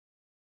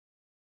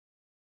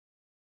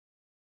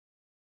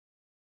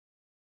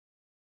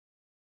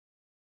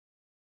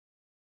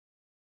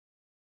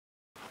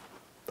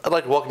I'd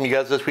like to welcome you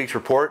guys to this week's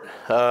report.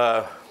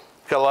 Got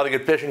a lot of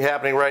good fishing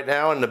happening right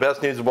now, and the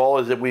best news of all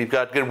is that we've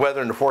got good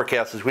weather in the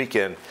forecast this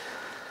weekend.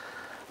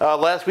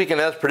 Last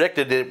weekend, as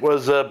predicted, it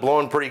was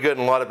blowing pretty good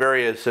in a lot of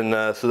areas,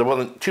 and so there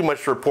wasn't too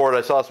much to report.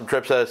 I saw some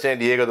trips out of San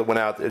Diego that went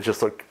out. It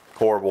just looked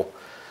horrible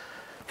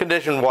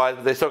condition-wise,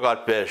 but they still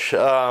got fish.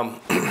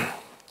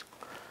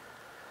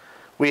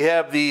 We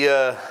have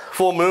the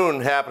full moon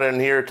happening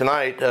here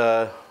tonight,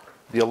 the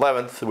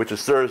 11th, which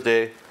is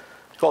Thursday.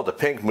 It's called the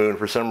pink moon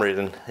for some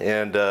reason,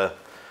 and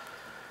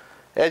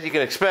as you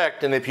can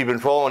expect, and if you've been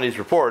following these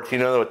reports, you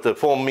know that the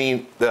full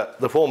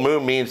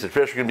moon means that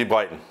fish are going to be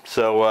biting.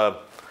 So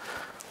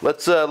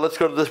let's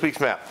go to this week's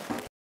map.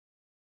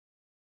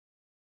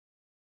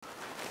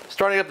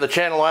 Starting up the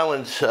Channel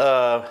Islands,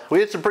 we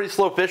had some pretty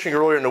slow fishing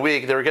earlier in the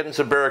week. They were getting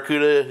some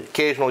barracuda,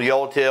 occasional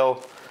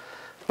yellowtail,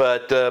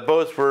 but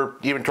boats were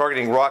even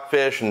targeting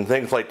rockfish and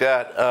things like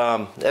that.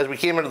 As we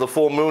came into the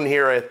full moon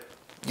here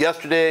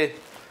yesterday,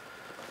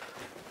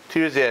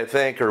 Tuesday I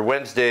think, or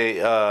Wednesday,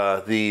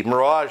 the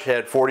Mirage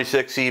had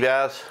 46 sea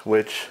bass,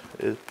 which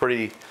is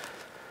pretty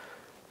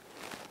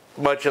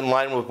much in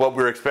line with what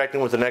we were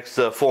expecting with the next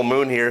full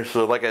moon here.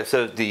 So like I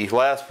said, the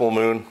last full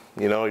moon,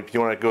 you know, if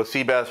you want to go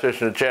sea bass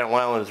fishing in the Channel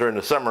Islands during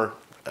the summer,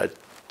 I'd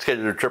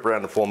schedule a trip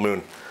around the full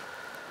moon.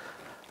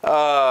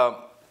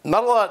 Not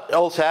a lot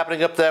else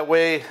happening up that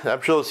way.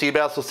 I'm sure the sea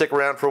bass will stick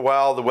around for a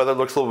while. The weather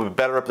looks a little bit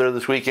better up there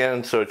this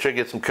weekend, so it should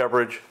get some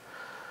coverage.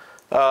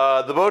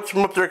 The boats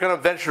from up there kind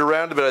of ventured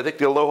around a bit. I think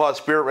the Aloha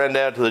Spirit ran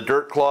down to the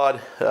Dirt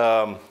Clod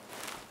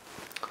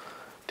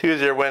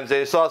Tuesday or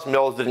Wednesday. Saw some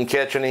yellows, didn't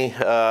catch any.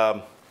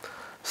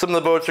 Some of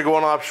the boats are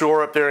going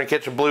offshore up there and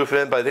catching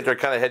bluefin, but I think they're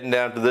kind of heading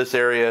down to this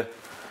area.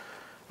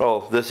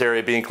 Well, this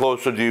area being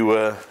closer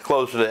to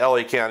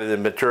LA County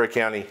than Ventura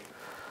County.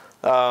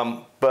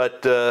 Yeah,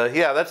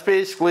 that's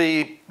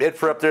basically it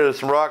for up there. There's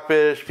some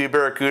rockfish, a few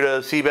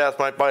barracuda, sea bass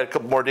might bite a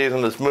couple more days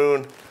on this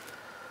moon.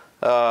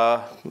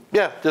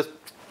 Yeah, just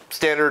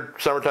standard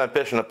summertime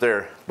fishing up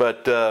there.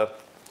 But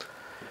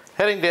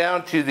heading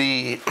down to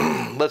the,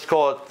 let's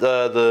call it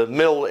the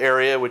middle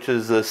area, which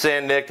is the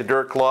Sand Nick, the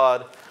Dirt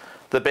Clod,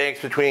 the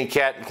banks between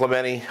Cat and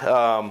Clemente.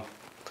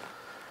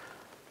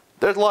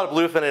 There's a lot of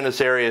bluefin in this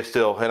area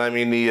still, and I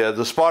mean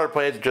the spotter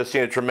planes have just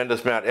seen a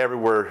tremendous amount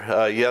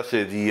everywhere.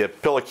 Yesterday, the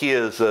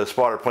Piliquia's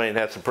spotter plane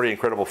had some pretty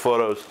incredible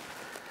photos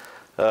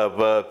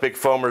of big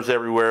foamers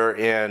everywhere,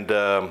 and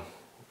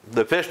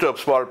the Fish Dope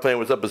spotter plane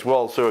was up as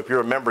well. So if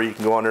you're a member, you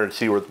can go on there and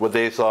see what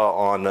they saw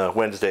on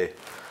Wednesday.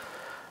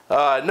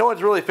 No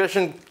one's really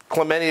fishing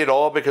Clemente at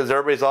all because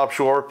everybody's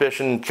offshore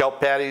fishing kelp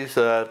patties.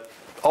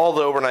 All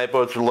the overnight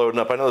boats are loading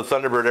up. I know the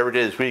Thunderbird every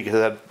day this week has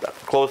had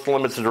close to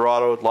limits to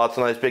Dorado, lots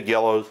of nice big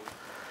yellows.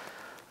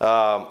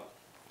 That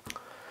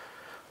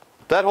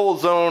whole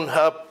zone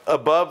up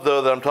above,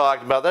 though, that I'm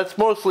talking about, that's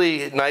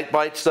mostly night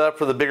bite stuff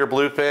for the bigger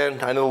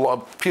bluefin. I know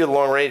a few of the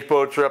long-range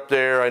boats are up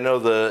there. I know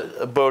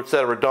the boats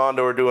out of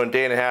Redondo are doing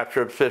day-and-a-half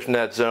trips fishing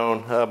that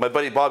zone. My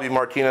buddy Bobby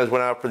Martinez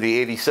went out for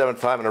the 87th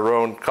time in a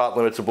row and caught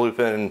limits of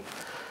bluefin in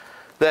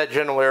that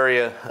general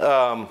area.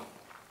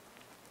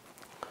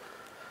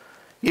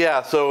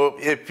 Yeah, so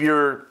if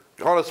you're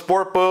on a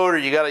sport boat or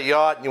you got a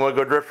yacht and you want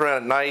to go drift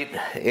around at night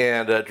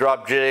and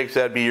drop jigs,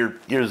 that'd be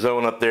your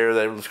zone up there.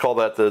 Let's call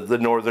that the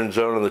northern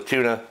zone of the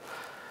tuna.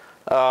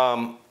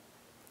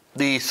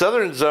 The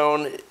southern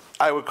zone,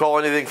 I would call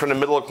anything from the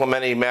middle of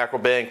Clemente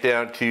Mackerel Bank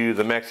down to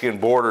the Mexican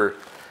border,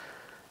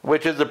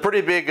 which is a pretty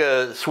big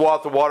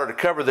swath of water to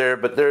cover there,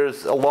 but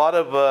there's a lot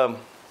of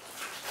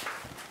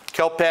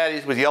kelp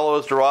patties with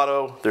yellows,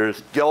 Dorado,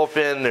 there's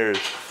yellowfin, there's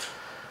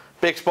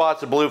big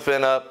spots of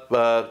bluefin up.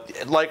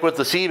 Like with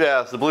the sea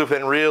bass, the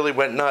bluefin really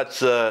went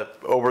nuts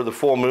over the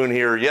full moon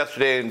here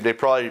yesterday, and they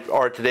probably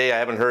are today. I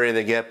haven't heard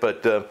anything yet,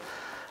 but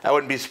I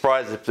wouldn't be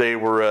surprised if they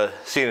were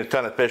seeing a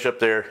ton of fish up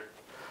there.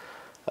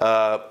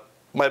 My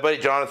buddy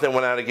Jonathan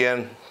went out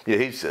again. Yeah,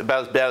 he's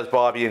about as bad as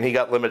Bobby, and he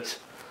got limits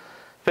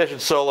fishing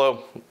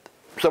solo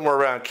somewhere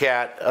around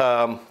Cat.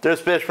 There's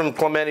fish from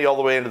Clemente all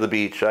the way into the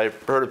beach. I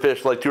heard of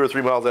fish like 2 or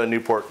 3 miles out of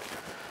Newport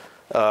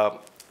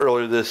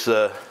earlier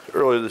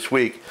this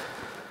week.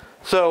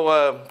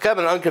 So kind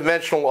of an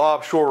unconventional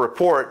offshore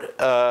report,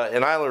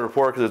 an island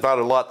report, because there's not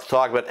a lot to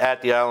talk about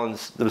at the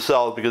islands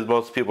themselves because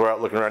most people are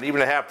out looking around. Even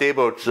the half-day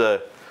boats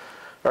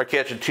are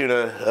catching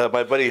tuna.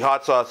 My buddy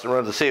Hot Sauce that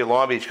runs the City of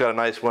Long Beach got a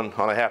nice one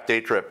on a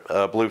half-day trip,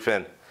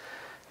 bluefin.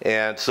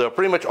 And so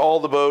pretty much all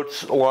the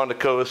boats along the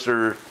coast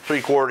or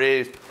 3/4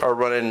 days are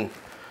running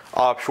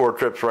offshore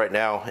trips right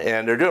now,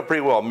 and they're doing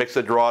pretty well. Mix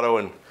of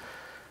Dorado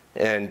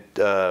and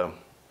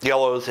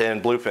yellows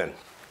and bluefin.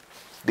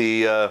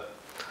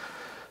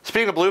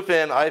 Speaking of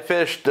bluefin, I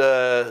fished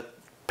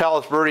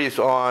Palos Verdes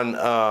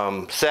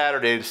on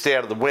Saturday to stay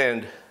out of the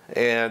wind,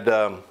 and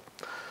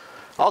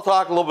I'll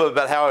talk a little bit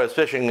about how I was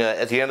fishing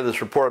at the end of this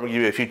report. I'm going to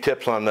give you a few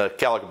tips on the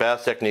calico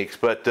bass techniques,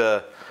 but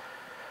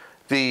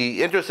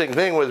the interesting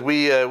thing was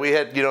we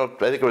had, you know,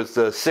 I think it was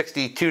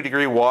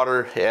 62-degree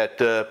water at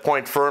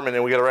Point Furman,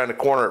 and we got around the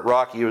corner at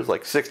Rocky. It was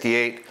like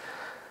 68.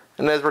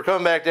 And as we're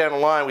coming back down the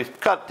line, we've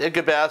caught a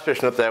good bass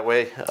fishing up that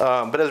way.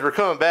 But as we're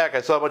coming back,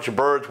 I saw a bunch of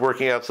birds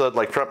working outside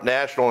like Trump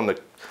National on the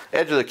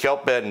edge of the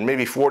kelp bed and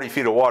maybe 40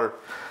 feet of water.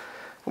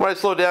 When I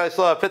slowed down, I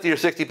saw a 50 or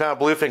 60 pound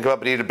bluefin come up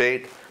and eat a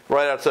bait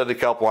right outside the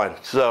kelp line.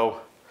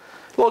 So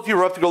a little too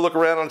rough to go look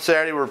around on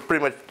Saturday. We're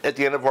pretty much at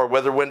the end of our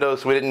weather window,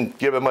 so we didn't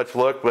give it much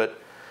look, but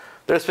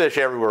there's fish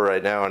everywhere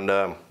right now,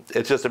 and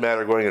it's just a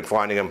matter of going and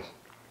finding them.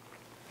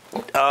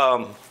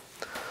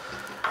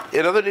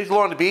 In other news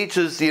along the beach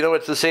is, you know,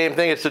 it's the same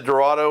thing. It's the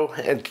Dorado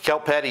and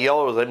kelp patty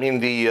yellows. I mean,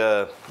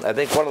 I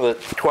think one of the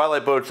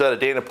twilight boats out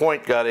of Dana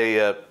Point got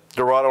a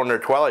Dorado on their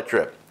twilight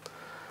trip.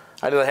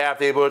 I know the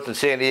half-day boats in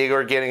San Diego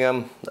are getting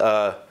them.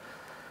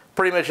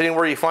 Pretty much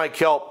anywhere you find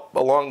kelp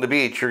along the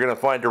beach, you're going to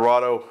find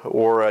Dorado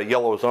or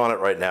yellows on it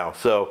right now.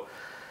 So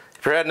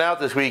if you're heading out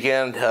this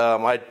weekend,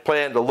 I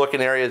plan to look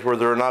in areas where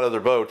there are not other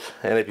boats.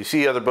 And if you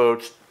see other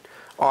boats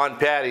on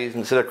patties,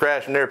 instead of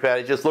crashing their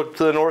patty, just look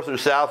to the north or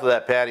south of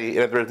that patty, and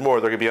if there's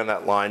more, they're going to be on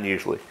that line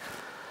usually.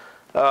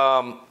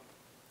 The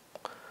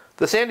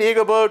San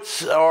Diego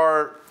boats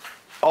are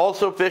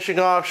also fishing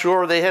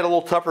offshore. They had a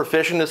little tougher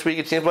fishing this week.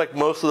 It seems like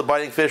most of the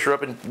biting fish are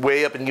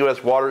way up in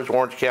U.S. waters,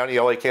 Orange County,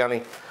 LA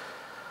County.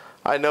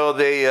 I know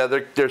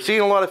they're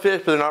seeing a lot of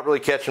fish, but they're not really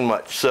catching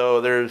much.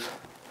 So there's,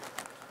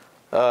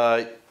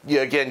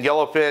 yeah, again,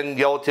 yellowfin,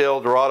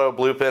 yellowtail, Dorado,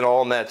 bluefin,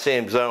 all in that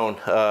same zone.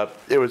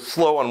 It was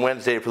slow on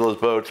Wednesday for those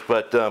boats,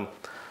 but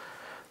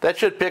that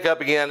should pick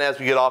up again as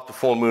we get off the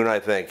full moon, I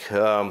think.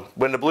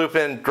 When the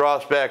bluefin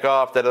drops back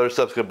off, that other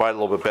stuff's going to bite a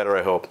little bit better,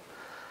 I hope.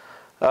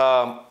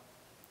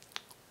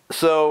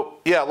 So,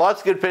 yeah,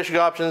 lots of good fishing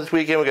options this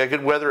weekend. We got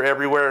good weather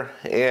everywhere,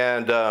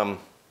 and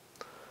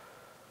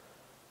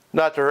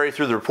not to hurry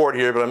through the report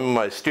here, but I'm in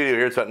my studio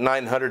here. It's about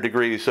 900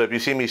 degrees, so if you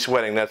see me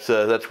sweating, that's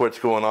what's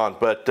going on.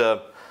 But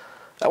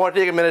I want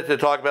to take a minute to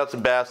talk about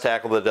some bass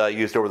tackle that I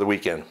used over the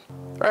weekend.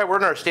 All right, we're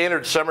in our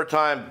standard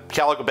summertime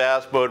calico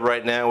bass mode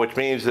right now, which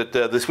means that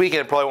this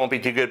weekend probably won't be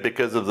too good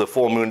because of the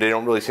full moon. They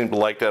don't really seem to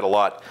like that a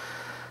lot.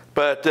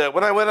 But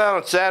when I went out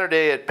on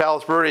Saturday at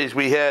Palos Verdes,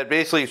 we had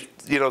basically,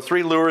 you know,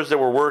 3 lures that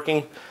were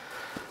working.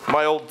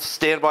 My old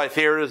standby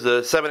favorite is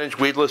a 7-inch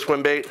weedless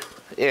swim bait,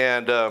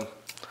 and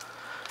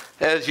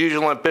as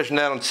usual, I'm fishing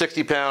out on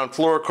 60-pound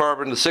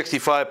fluorocarbon, the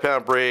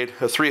 65-pound braid,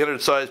 a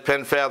 300 size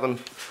Penn Fathom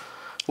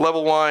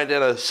level lined,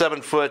 and a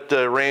 7-foot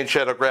range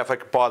shadow graphite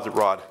composite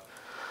rod.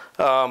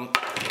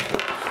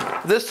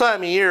 This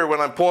time of year, when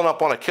I'm pulling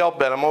up on a kelp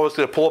bed, I'm always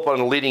going to pull up on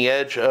the leading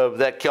edge of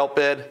that kelp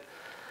bed,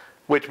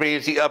 which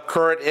means the up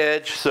current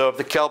edge. So if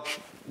the kelp's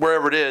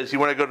wherever it is, you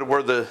want to go to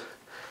where the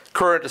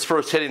current is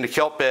first hitting the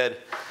kelp bed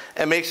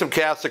and make some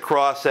casts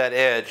across that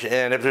edge.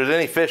 And if there's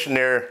any fish in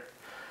there,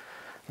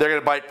 they're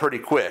going to bite pretty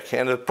quick.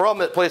 And the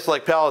problem at places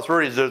like Palos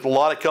Verdes, there's a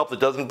lot of kelp that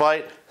doesn't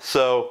bite.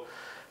 So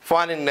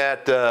finding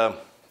that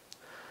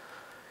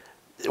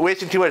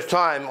wasting too much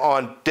time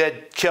on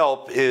dead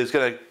kelp is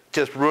going to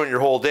just ruin your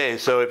whole day.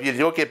 So if you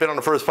don't get bit on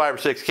the first 5 or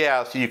 6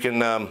 casts, you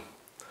can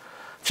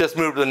just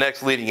move to the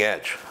next leading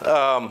edge.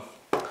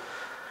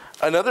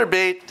 Another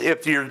bait,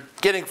 if you're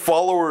getting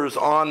followers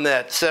on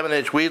that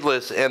 7-inch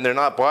weedless and they're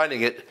not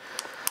biting it,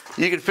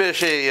 you can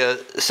fish a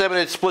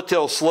 7-inch split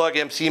tail slug.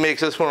 MC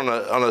makes this one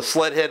on a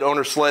sled head,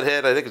 owner sled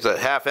head. I think it's a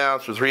 1/2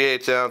 ounce or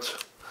 3/8 ounce.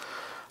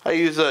 I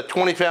use a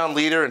 20-pound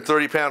leader and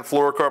 30-pound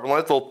fluorocarbon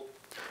lentil,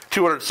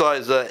 200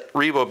 size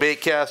Revo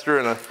bait caster,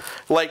 and a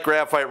light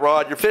graphite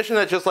rod. You're fishing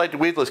that just like the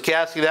weedless,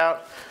 casting it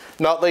out,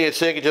 not letting it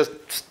sink, it just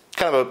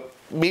kind of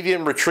a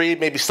medium retrieve,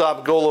 maybe stop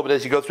and go a little bit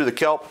as you go through the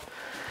kelp.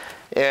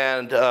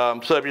 And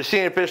so if you're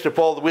seeing a fish that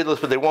follow the weedless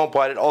but they won't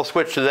bite it, I'll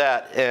switch to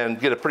that and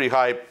get a pretty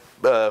high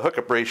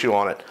hookup ratio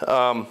on it.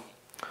 The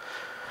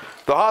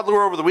hot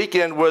lure over the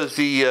weekend was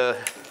the,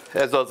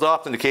 as is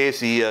often the case,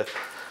 the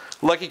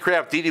Lucky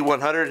Craft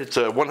DD100. It's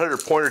a 100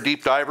 pointer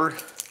deep diver.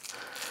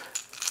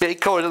 Bait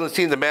color doesn't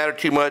seem to matter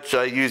too much.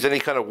 I use any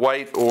kind of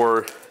white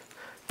or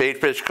bait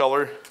fish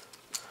color.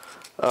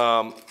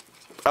 I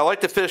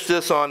like to fish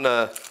this on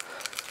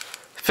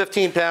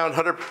 15-pound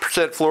 100%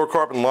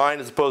 fluorocarbon line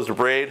as opposed to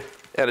braid,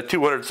 and a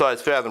 200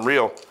 size Fathom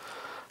reel.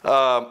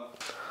 I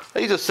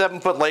use a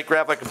 7-foot light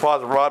graphite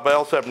composite rod, but I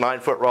also have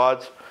 9-foot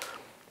rods.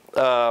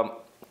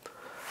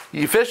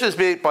 You fish this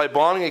bait by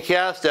bombing a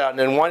cast out and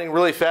then winding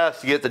really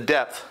fast to get the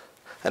depth,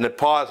 and then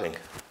pausing,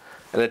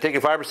 and then taking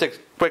 5 or 6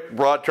 quick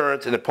rod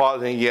turns and then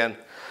pausing again,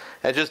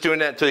 and just doing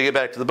that until you get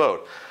back to the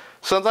boat.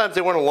 Sometimes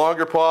they want a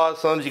longer pause.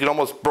 Sometimes you can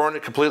almost burn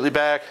it completely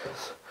back.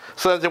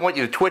 Sometimes they want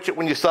you to twitch it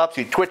when you stop,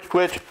 so you twitch,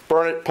 twitch,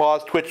 burn it,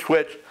 pause, twitch,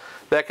 twitch.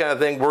 That kind of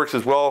thing works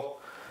as well.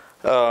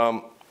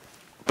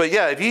 But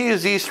yeah, if you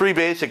use these 3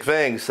 basic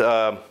things,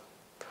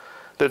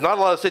 there's not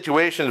a lot of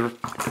situations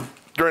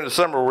during the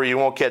summer where you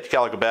won't catch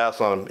calico bass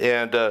on them.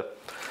 And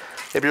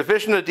if you're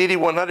fishing a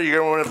DD100, you're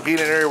going to want to be in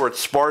an area where it's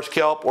sparse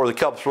kelp or the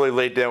kelp's really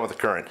laid down with the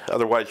current.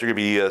 Otherwise, you're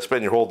going to be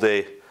spending your whole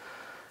day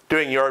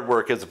doing yard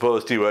work as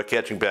opposed to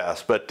catching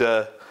bass. But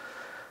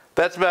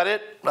that's about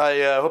it.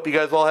 I hope you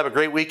guys all have a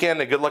great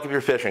weekend and good luck if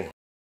you're fishing.